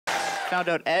found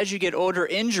out as you get older,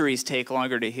 injuries take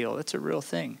longer to heal. It's a real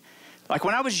thing. Like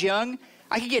when I was young,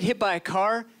 I could get hit by a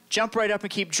car, jump right up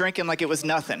and keep drinking like it was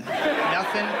nothing.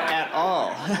 Nothing at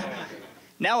all.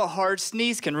 Now a hard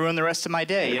sneeze can ruin the rest of my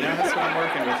day, you know? That's what I'm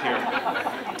working with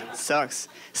here. It sucks.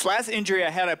 This last injury I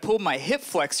had, I pulled my hip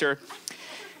flexor.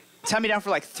 It had me down for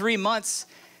like 3 months.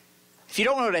 If you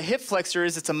don't know what a hip flexor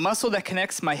is, it's a muscle that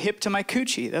connects my hip to my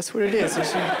coochie. That's what it is.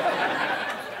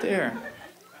 There.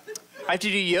 I have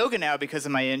to do yoga now because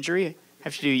of my injury. I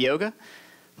have to do yoga.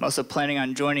 I'm also planning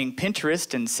on joining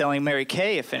Pinterest and selling Mary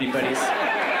Kay if anybody's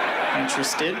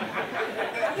interested.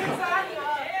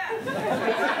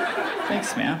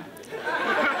 Thanks, man.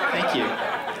 Thank you.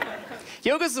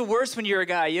 Yoga's the worst when you're a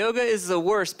guy. Yoga is the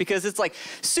worst because it's like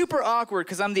super awkward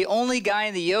because I'm the only guy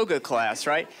in the yoga class,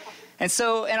 right? And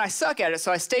I suck at it,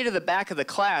 so I stay to the back of the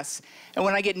class. And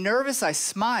when I get nervous, I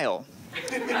smile.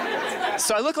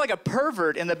 So I look like a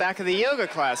pervert in the back of the yoga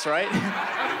class, right?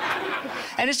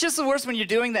 And it's just the worst when you're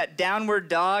doing that downward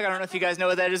dog. I don't know if you guys know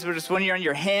what that is, but it's when you're on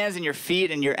your hands and your feet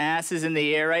and your ass is in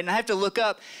the air, right? And I have to look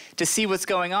up to see what's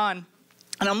going on.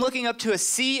 And I'm looking up to a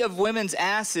sea of women's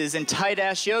asses in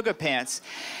tight-ass yoga pants.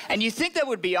 And you think that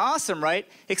would be awesome, right?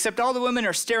 Except all the women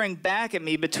are staring back at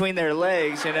me between their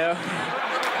legs, you know?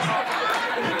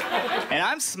 And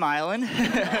I'm smiling.